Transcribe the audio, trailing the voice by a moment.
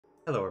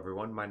Hello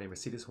everyone, my name is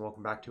Cetus and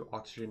welcome back to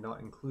Oxygen Not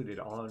Included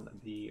on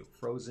the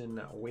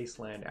frozen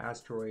wasteland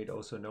asteroid,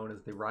 also known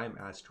as the Rime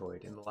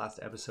Asteroid. In the last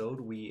episode,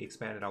 we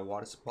expanded our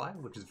water supply,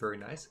 which is very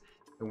nice,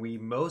 and we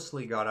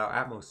mostly got our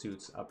Atmo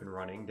suits up and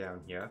running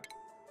down here.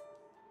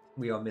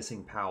 We are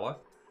missing power,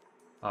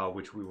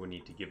 which we will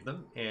need to give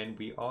them, and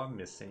we are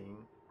missing,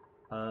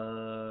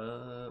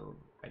 I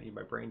need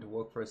my brain to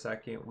work for a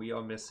second, we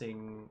are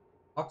missing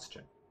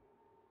oxygen.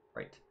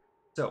 Right,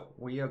 so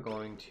we are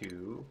going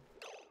to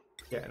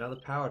get another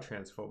power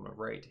transformer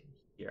right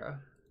here.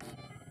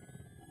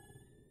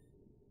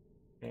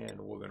 And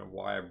we're going to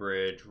wire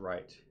bridge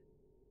right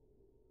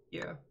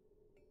here.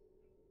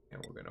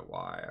 And we're going to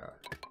wire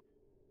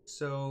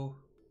so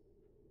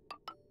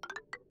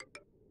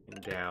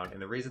and down. And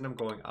the reason I'm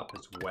going up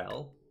as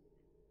well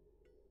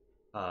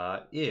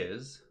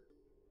is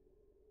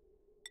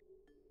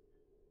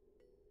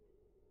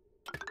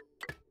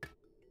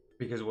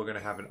because we're going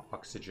to have an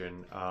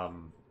oxygen,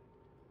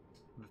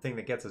 the thing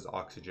that gets us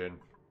oxygen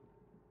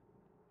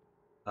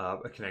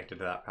connected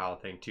to that power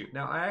thing too.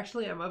 Now, I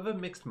actually am of a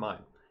mixed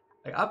mind.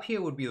 Like, up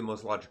here would be the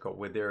most logical,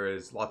 where there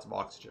is lots of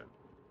oxygen.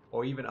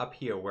 Or even up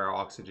here where our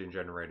oxygen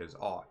generators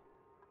are.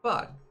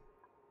 But,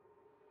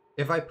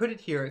 if I put it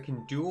here, it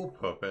can dual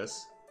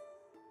purpose,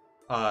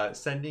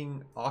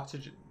 sending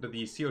oxygen, the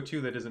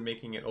CO2 that isn't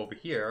making it over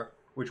here,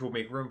 which will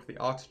make room for the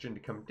oxygen to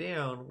come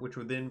down, which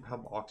will then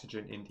pump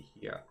oxygen into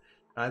here.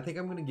 And I think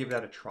I'm going to give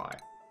that a try.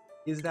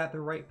 Is that the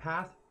right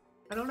path?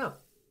 I don't know.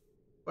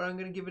 But I'm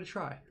going to give it a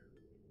try.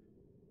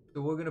 So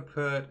we're going to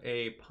put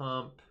a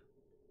pump.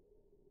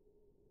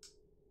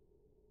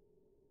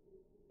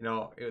 You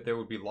know, there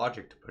would be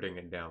logic to putting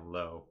it down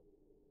low.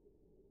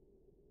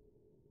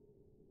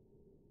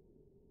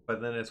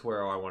 But then it's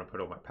where I want to put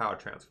all my power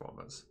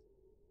transformers.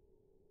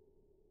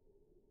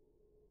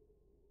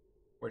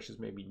 Which is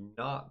maybe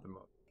not the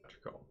most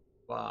logical.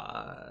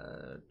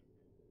 But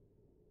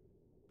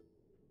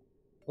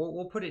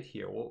we'll put it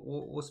here.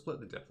 We'll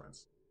split the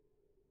difference.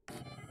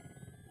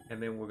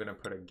 And then we're going to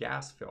put a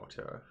gas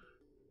filter.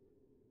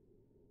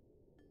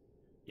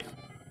 Yeah.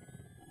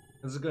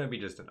 This is going to be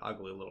just an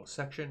ugly little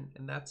section,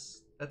 and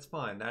that's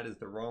fine. That is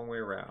the wrong way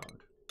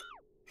around.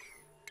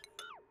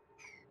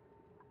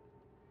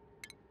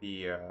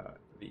 The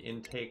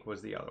intake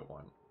was the other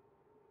one.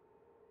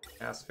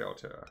 Gas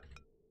filter.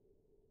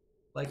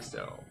 Like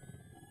so.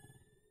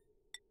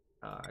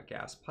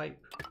 Gas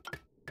pipe.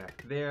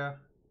 Back there.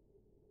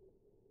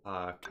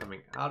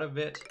 Coming out of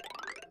it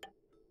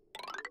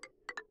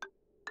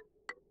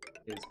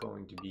is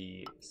going to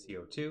be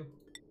CO2.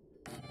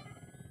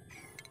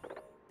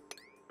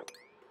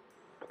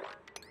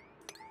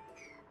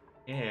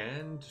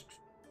 And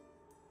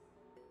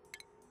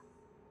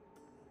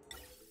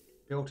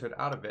filtered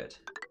out of it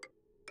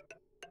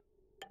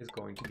is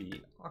going to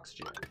be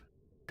oxygen.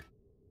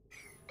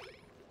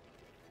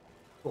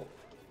 Cool.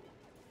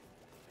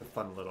 A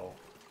fun little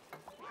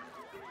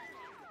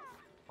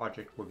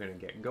project we're going to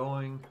get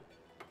going.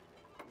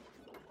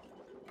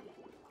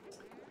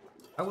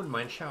 I wouldn't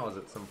mind showers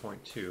at some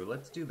point too.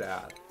 Let's do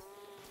that.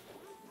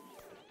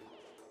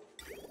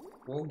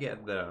 We'll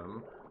get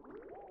them.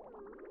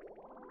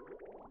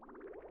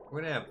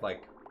 We're gonna have,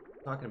 like,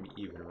 it's not gonna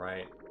be even,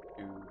 right?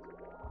 2,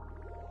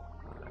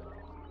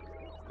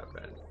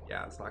 7.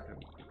 Yeah, it's not gonna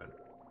be even.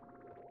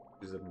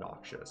 It's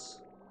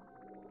obnoxious.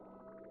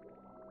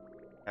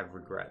 I have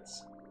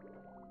regrets.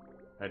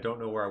 I don't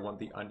know where I want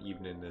the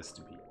unevenness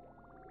to be.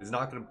 It's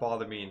not gonna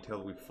bother me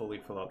until we fully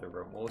fill out the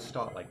room. We'll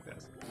start like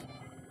this.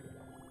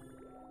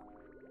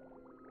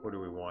 What do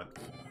we want?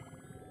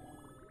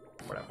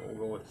 Whatever, we'll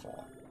go with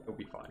fall. It'll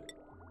be fine.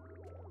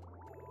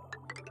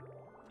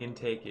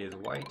 Intake is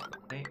white,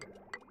 okay.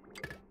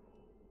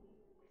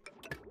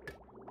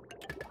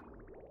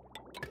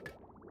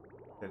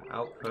 Then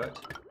output.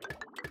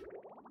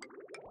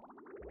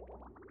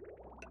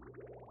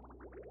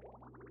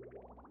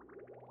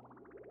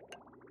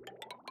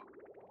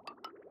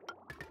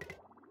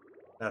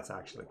 That's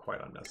actually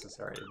quite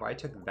unnecessary. If I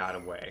took that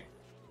away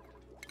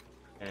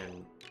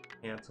and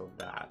canceled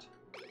that,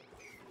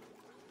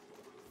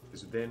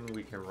 because then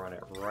we can run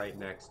it right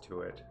next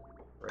to it,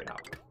 right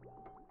out.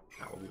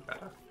 That will be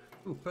better.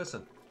 Ooh,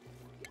 person.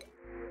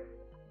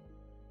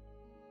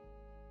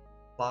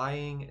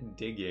 Flying,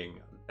 digging.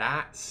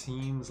 That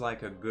seems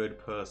like a good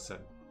person.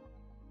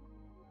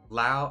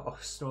 Loud. Oh,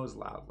 snores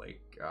loudly.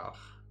 Ugh.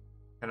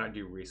 Cannot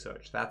do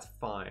research. That's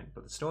fine,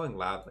 but the snoring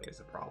loudly is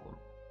a problem.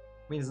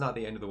 I mean, it's not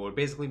the end of the world. It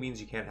basically means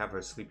you can't have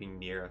her sleeping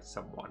near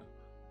someone.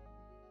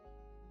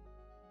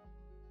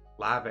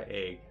 Lava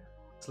egg.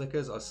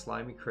 Slickers are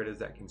slimy critters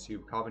that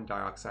consume carbon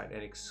dioxide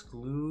and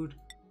exclude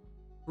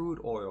crude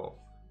oil.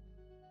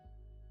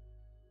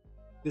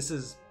 This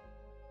is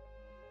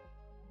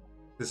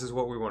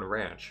what we want to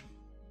ranch.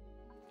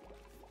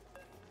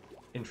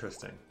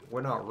 Interesting.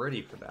 We're not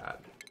ready for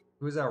that.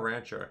 Who's our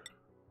rancher?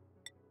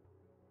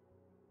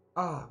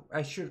 Ah,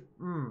 I should,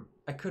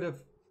 I could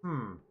have,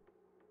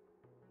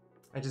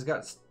 I just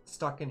got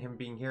stuck in him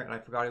being here and I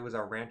forgot he was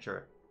our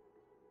rancher.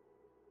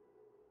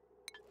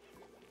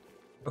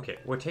 Okay,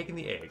 we're taking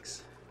the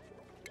eggs.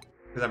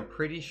 Because I'm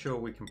pretty sure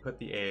we can put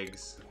the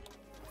eggs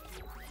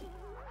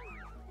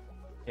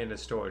in a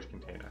storage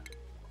container.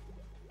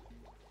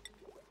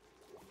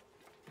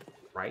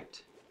 Right?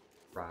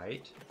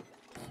 Right?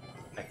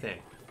 I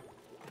think.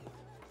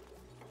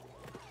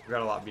 We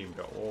got a lot being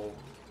built. Well,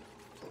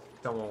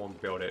 someone will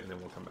build it and then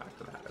we'll come back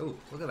to that. Oh,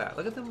 look at that.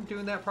 Look at them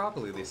doing that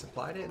properly. They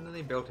supplied it and then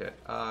they built it.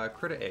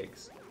 Critter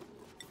eggs.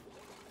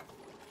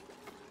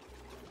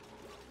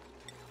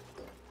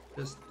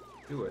 Just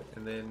do it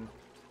and then...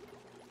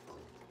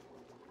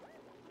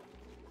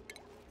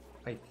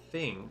 I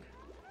think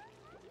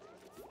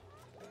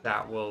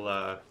that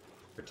will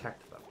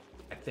protect them.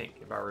 I think,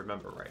 if I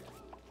remember right.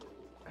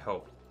 I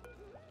hope.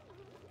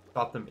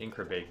 Stop them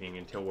incubating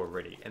until we're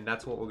ready. And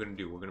that's what we're going to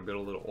do. We're going to build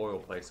a little oil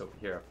place over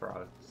here for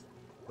our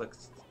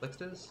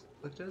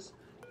Lixtas?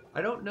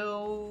 I don't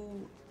know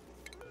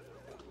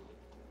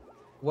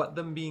what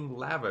them being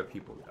lava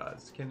people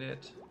does. Can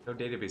it? No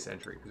database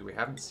entry because we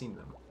haven't seen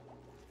them.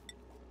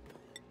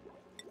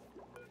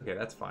 Okay,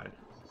 that's fine.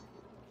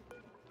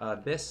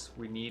 This,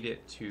 we need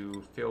it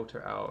to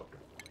filter out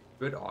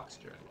good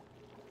oxygen.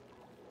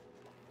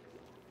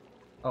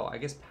 Oh, I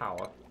guess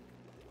power.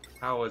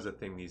 Power is a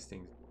thing these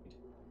things need.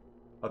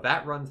 Oh,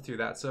 that runs through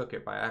that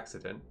circuit by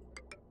accident.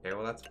 Okay,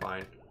 well that's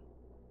fine.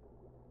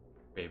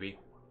 Maybe.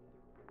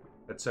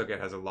 That circuit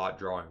has a lot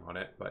drawing on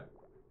it, but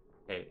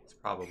hey, it's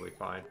probably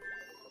fine.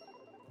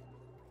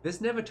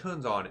 This never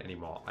turns on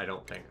anymore, I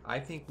don't think. I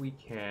think we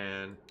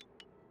can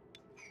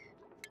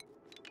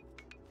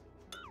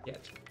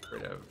get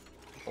rid of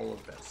all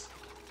of this.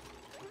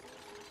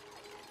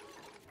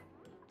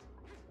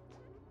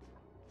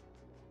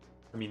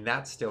 I mean,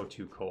 that's still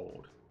too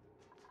cold.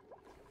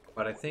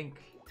 But I think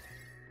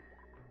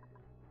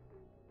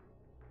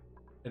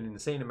an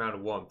insane amount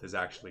of warmth is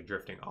actually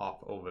drifting off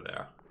over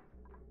there.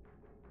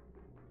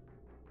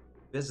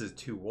 This is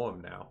too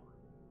warm now.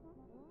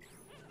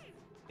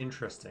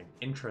 Interesting.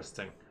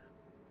 Interesting.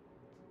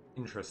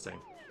 Interesting.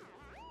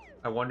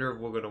 I wonder if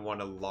we're going to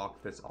want to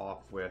lock this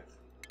off with...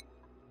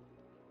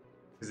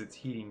 because it's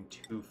heating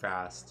too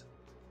fast.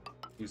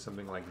 Do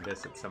something like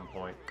this at some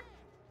point.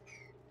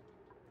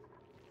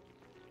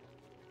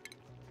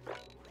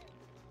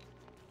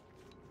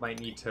 Might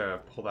need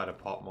to pull that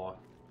apart more.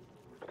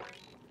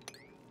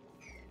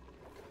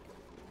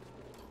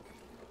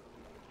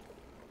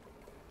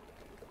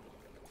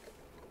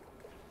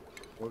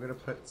 We're gonna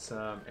put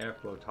some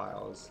airflow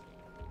tiles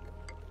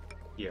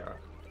here.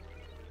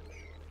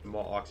 The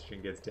more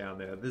oxygen gets down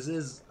there. This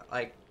is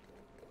like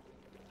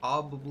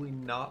probably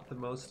not the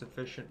most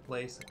efficient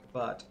place,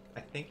 but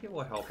I think it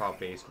will help our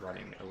base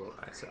running a little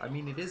nicer. I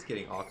mean, it is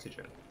getting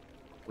oxygen,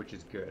 which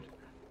is good.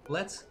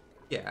 Let's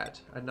get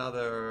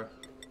another...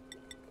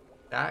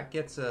 That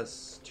gets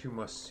us 2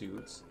 more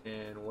suits,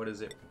 and what is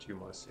it for 2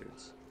 more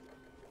suits?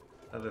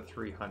 Another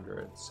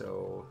 300,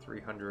 so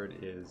 300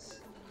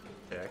 is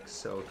 6,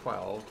 so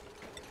 12,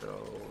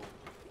 so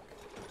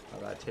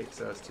that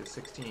takes us to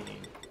 16.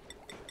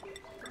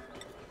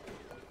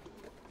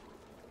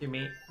 Okay,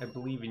 mate, I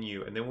believe in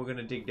you, and then we're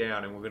gonna dig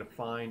down and we're gonna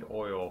find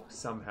oil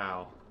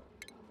somehow.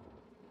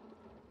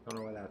 Don't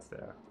know why that's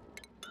there.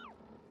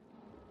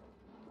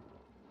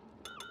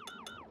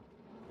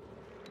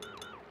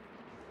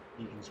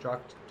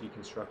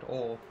 Deconstruct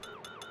all.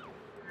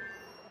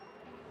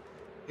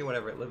 Okay,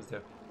 whatever, it lives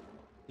there.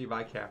 See if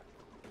I care.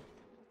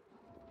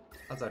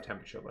 How's our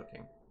temperature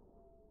looking?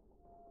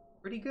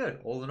 Pretty good,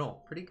 all in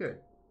all. Pretty good.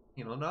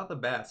 You know, not the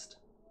best.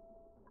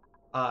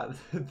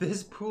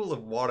 This pool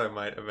of water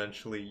might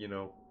eventually, you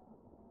know...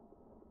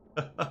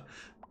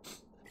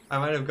 I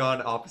might have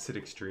gone opposite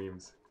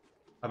extremes.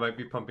 I might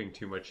be pumping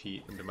too much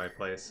heat into my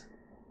place.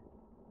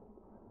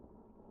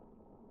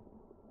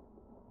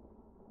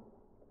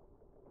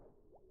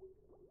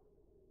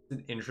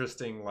 An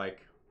interesting,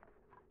 like,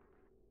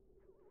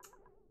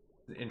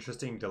 an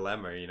interesting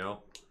dilemma, you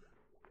know?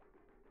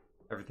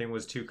 Everything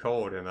was too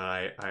cold and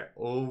I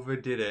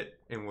overdid it,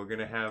 and we're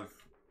gonna have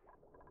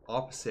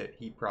opposite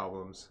heat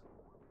problems.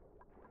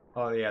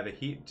 Oh yeah, the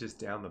heat just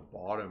down the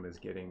bottom is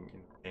getting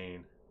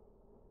insane.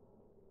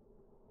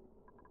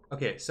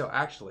 Okay, so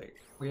actually,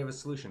 we have a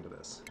solution to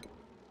this.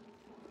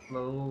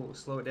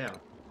 Slow it down.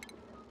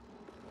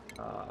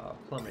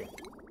 Plumbing.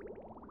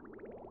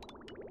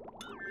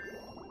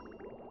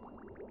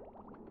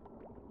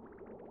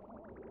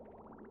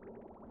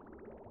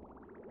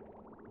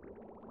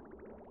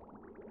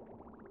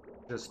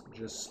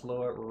 Just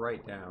slow it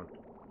right down.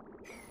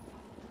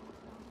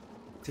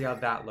 See how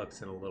that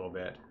looks in a little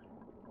bit.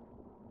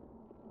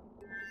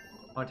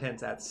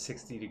 Content's at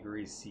 60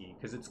 degrees C,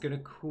 because it's going to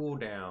cool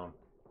down.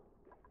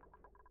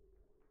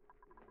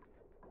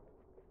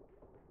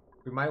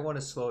 We might want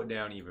to slow it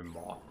down even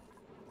more.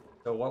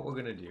 So what we're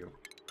going to do,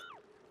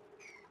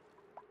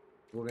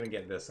 we're going to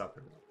get this up.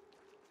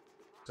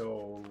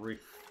 So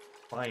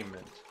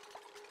refinement,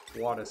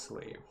 water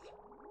slave.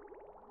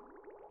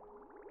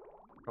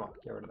 Come on,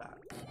 get rid of that.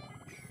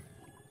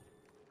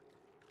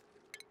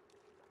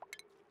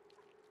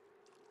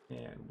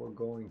 And we're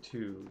going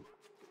to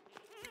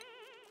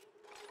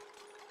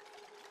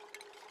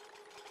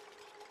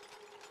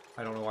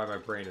I don't know why my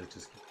brain is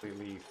just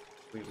completely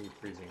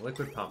freezing.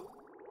 Liquid pump.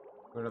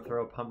 We're gonna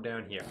throw a pump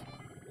down here.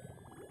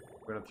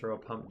 We're gonna throw a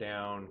pump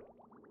down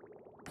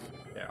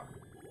there.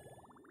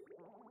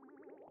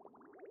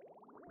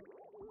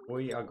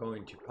 We are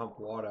going to pump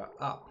water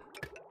up.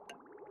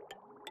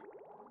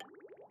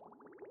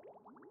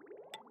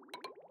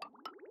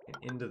 And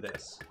into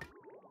this.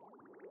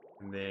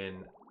 And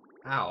then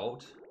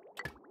out.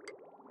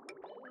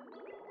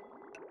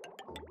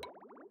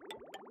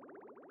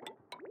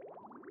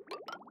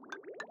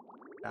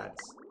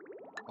 That's...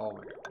 oh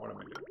my god, what am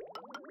I doing?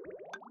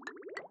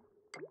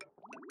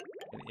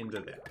 And into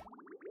there.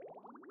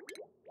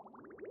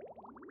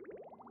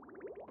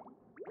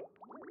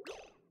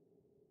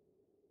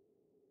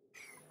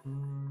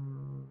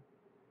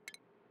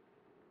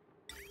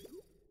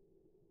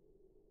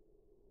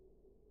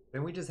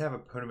 Then we just have a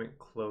permanent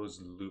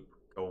closed loop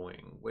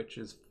going, which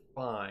is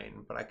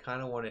fine, but I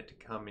kind of want it to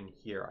come in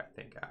here, I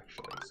think,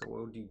 actually. So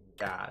we'll do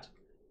that,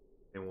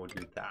 then we'll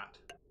do that.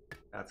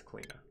 That's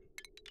cleaner.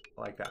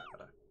 I like that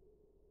better.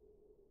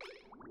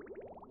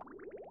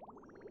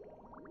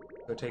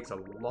 So it takes a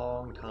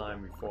long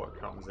time before it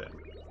comes in.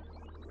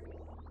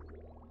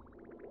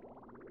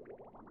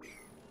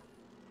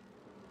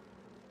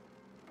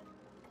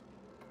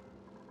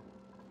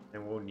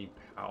 And we'll need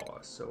power,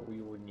 so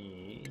we will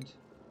need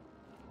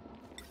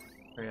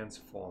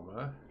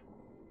transformer.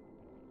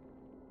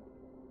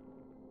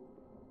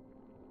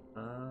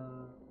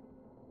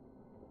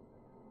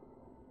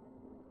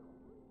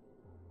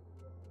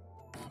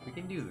 We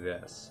can do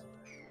this.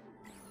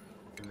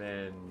 And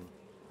then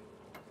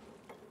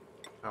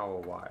power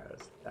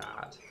wires,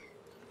 that.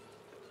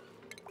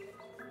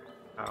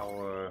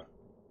 Power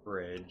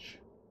bridge.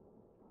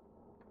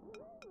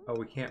 Oh,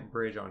 we can't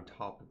bridge on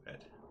top of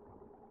it.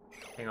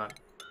 Hang on.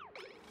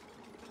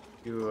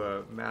 Do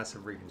a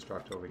massive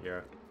reconstruct over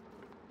here.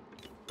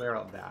 Clear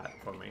out that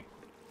for me.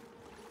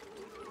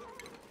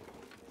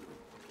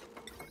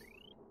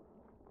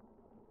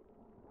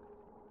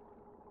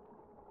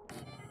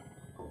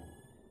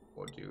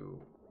 We'll do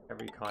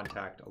every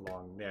contact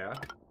along there.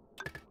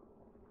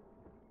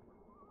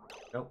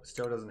 Nope,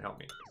 still doesn't help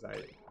me because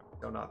I'm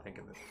still not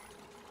thinking this.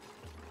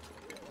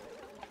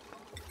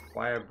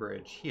 Wire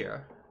bridge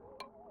here.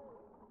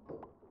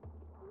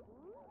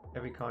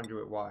 Heavy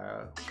conduit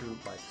wire through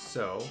like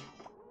so.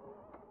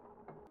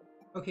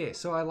 Okay,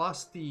 so I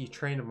lost the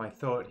train of my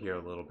thought here a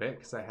little bit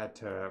because I had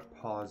to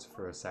pause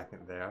for a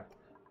second there.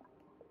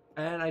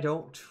 And I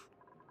don't...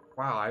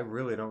 wow, I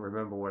really don't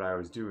remember what I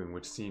was doing,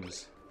 which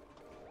seems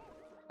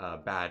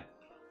bad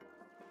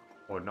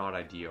or not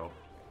ideal.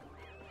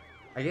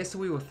 I guess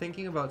we were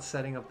thinking about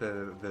setting up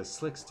the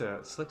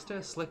slicker?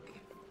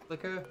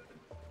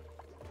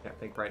 Can't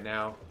think right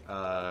now.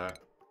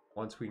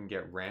 Once we can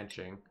get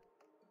ranching.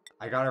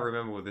 I gotta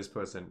remember with this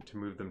person to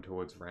move them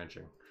towards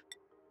ranching.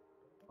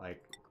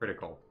 Like,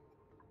 critical.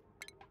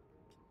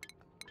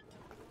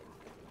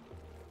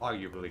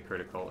 Arguably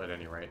critical, at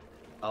any rate.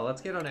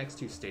 Let's get our next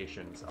two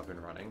stations up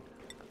and running.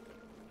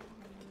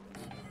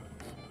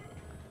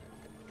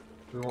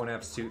 We won't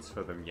have suits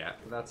for them yet,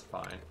 but that's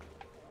fine.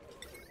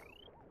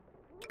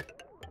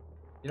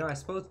 You know, I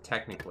suppose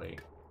technically,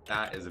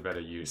 that is a better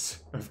use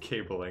of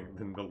cabling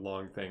than the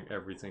long thing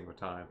every single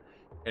time.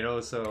 And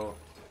also,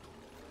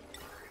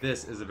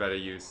 this is a better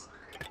use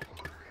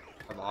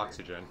of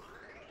oxygen.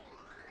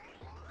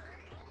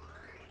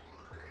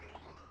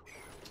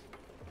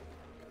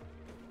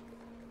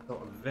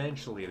 So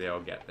eventually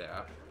they'll get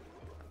there.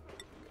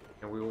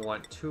 And we will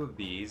want two of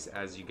these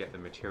as you get the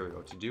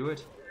material to do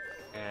it.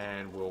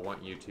 And we'll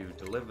want you to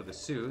deliver the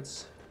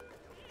suits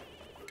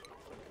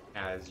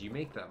as you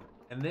make them.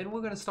 And then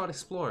we're going to start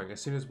exploring.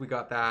 As soon as we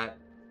got that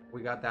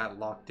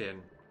locked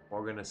in,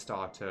 we're going to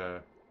start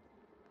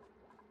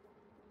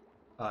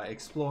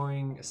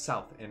exploring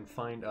south and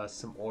find us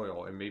some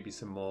oil and maybe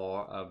some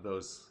more of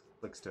those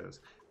slicksters.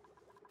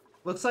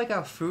 Looks like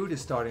our food is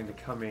starting to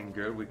come in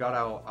good. We got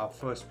our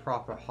first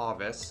proper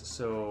harvest,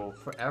 so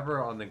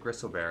forever on the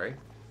gristleberry.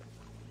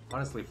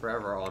 Honestly,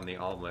 forever on the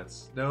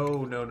omelets.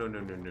 No. No.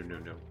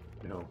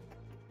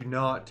 Do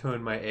not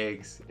turn my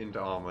eggs into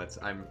omelets.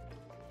 I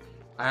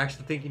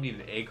actually think you need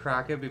an egg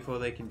cracker before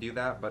they can do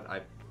that, but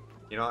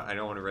you know what? I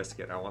don't want to risk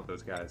it. I want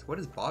those guys. What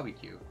is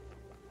barbecue?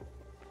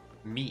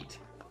 Meat.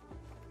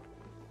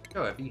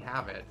 Go, if you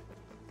have it.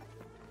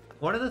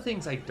 One of the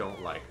things I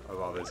don't like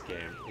about this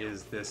game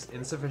is this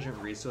insufficient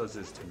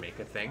resources to make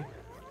a thing.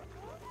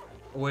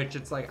 Which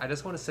it's like, I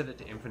just want to set it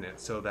to infinite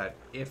so that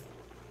if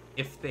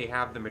they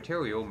have the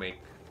material,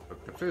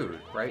 cook the food,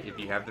 right? If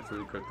you have the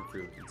food, cook the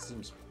food. It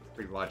seems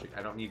pretty logic.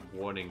 I don't need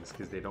warnings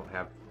because they don't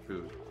have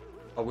food.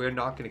 But we're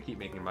not going to keep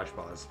making mush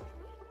bars.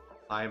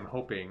 I'm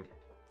hoping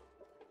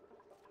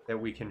that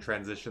we can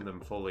transition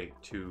them fully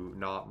to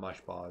not mush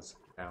bars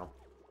now.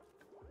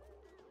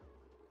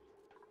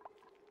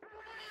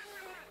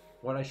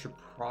 What I should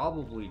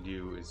probably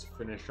do is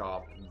finish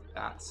off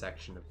that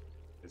section of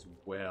as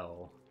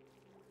well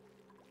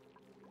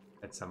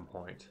at some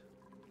point.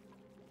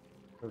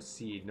 No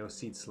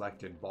seed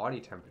selected. Body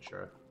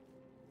temperature.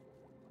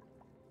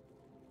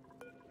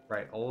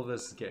 Right, all of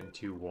this is getting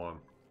too warm.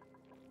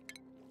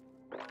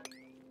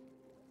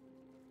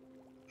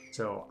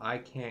 So I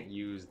can't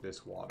use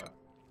this water.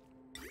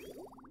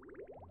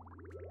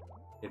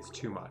 It's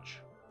too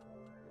much.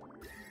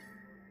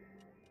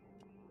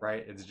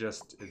 Right?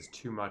 It's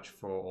too much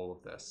for all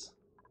of this.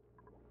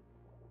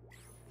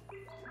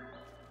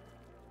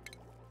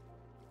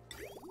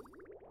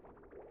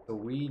 So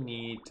we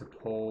need to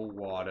pull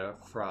water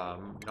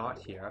from, not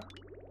here.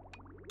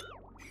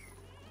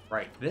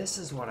 Right, this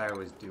is what I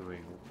was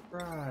doing.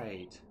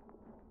 Right.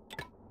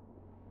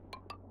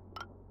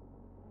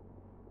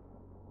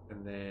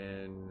 And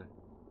then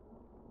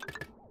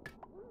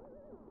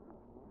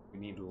we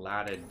need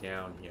ladder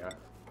down here.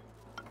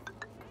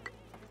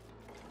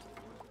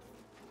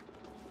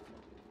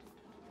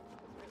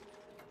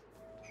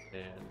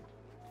 And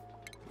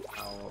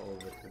power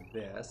over to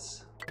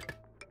this.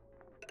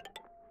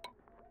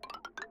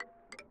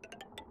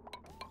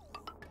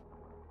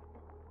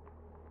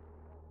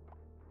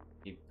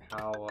 Need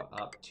power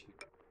up to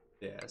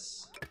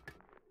this.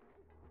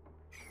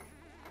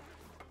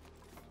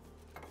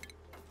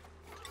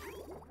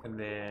 And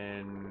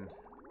then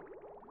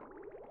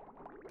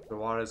the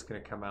water's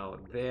gonna come out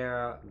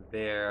there,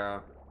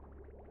 there.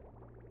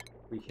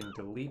 We can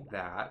delete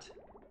that,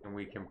 and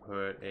we can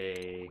put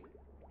a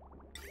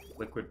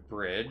liquid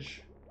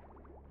bridge.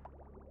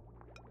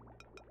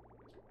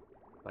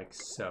 Like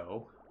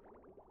so.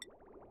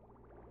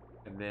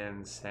 And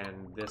then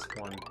send this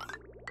one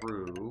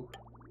through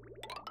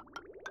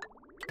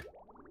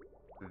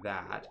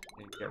that,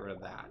 and get rid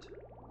of that.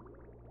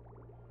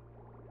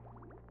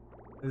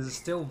 This is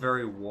still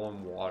very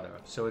warm water,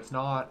 so it's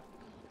not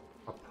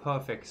a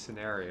perfect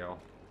scenario.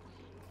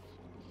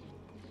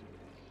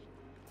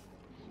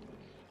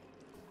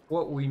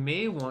 What we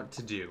may want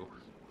to do,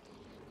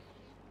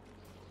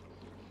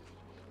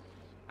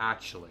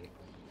 actually,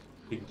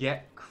 to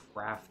get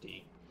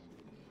crafty.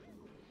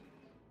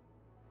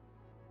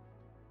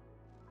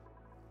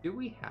 Do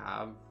we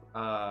have,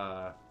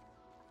 a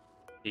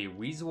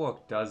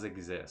Weezewalk does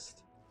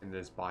exist in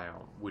this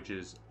biome, which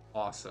is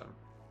awesome.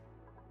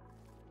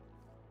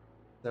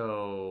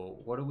 So,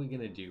 what are we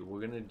gonna do?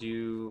 We're gonna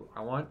do,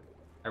 I want,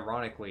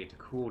 ironically, to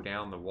cool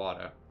down the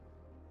water.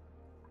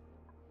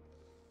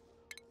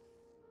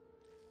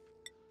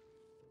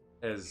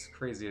 As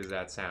crazy as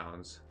that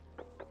sounds.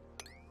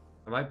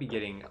 I might be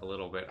getting a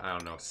little bit, I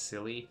don't know,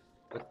 silly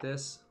with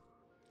this.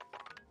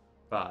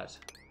 But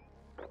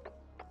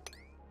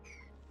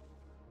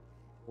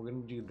we're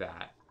gonna do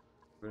that.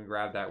 We're gonna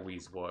grab that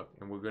Weezewalk,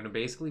 and we're gonna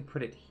basically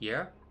put it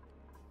here,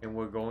 and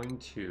we're going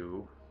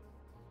to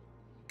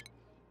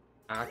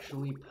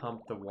actually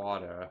pump the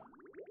water.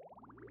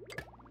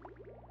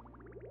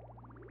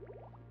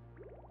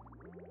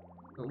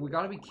 But we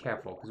gotta be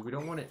careful, because we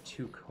don't want it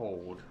too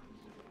cold.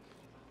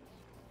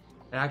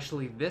 And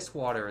actually, this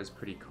water is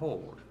pretty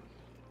cold.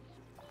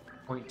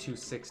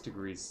 0.26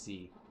 degrees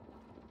C.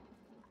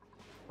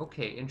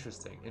 Okay,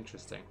 interesting,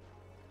 interesting.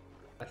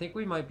 I think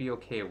we might be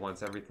okay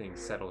once everything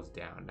settles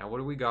down. Now, what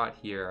do we got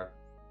here?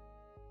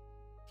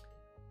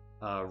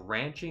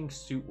 Ranching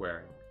suit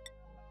wearing.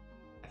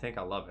 I think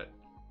I love it.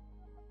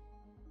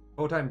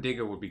 Full-time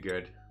digger would be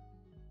good.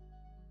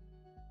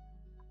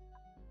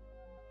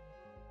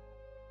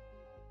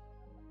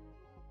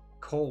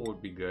 Coal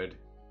would be good.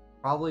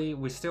 Probably,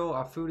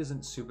 our food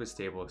isn't super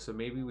stable, so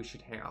maybe we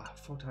should hang out.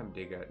 Full-time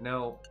digger.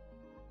 No.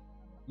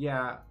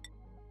 Yeah.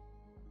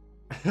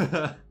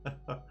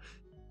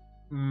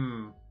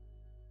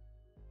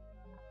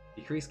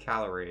 Decrease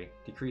calorie,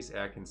 decrease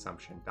air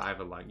consumption, dive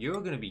a lung.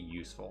 You're gonna be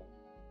useful.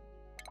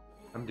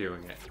 I'm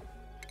doing it.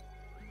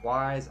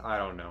 Wise, I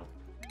don't know.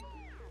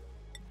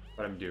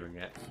 But I'm doing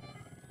it.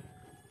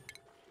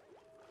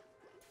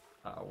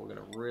 We're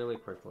gonna really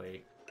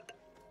quickly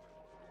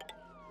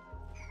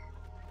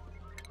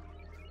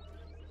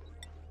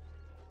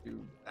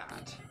do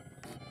that.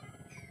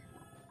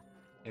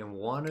 And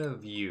one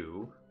of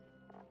you,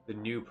 the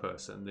new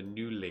person, the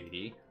new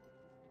lady,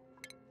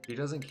 she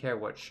doesn't care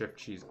what shift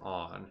she's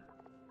on.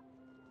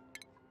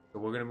 So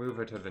we're gonna move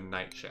her to the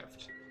night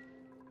shift.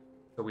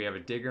 So we have a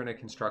digger and a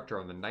constructor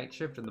on the night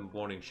shift and the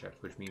morning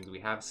shift, which means we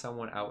have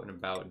someone out and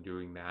about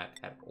doing that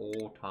at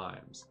all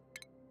times.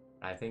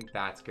 I think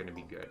that's going to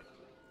be good.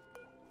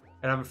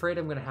 And I'm afraid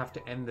I'm going to have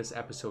to end this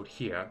episode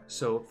here.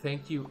 So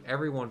thank you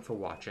everyone for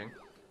watching.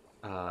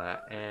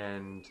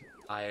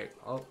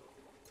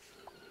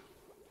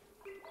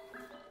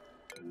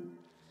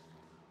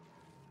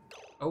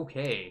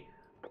 Okay.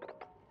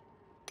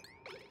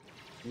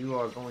 You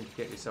are going to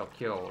get yourself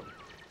killed.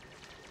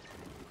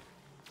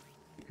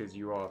 Because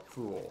you are a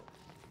fool.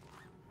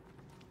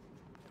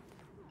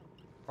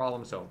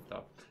 Problem solved,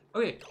 though.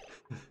 Okay.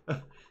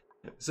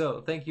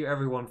 So, thank you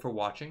everyone for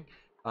watching.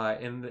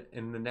 In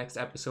the next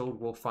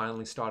episode, we'll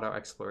finally start our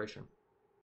exploration.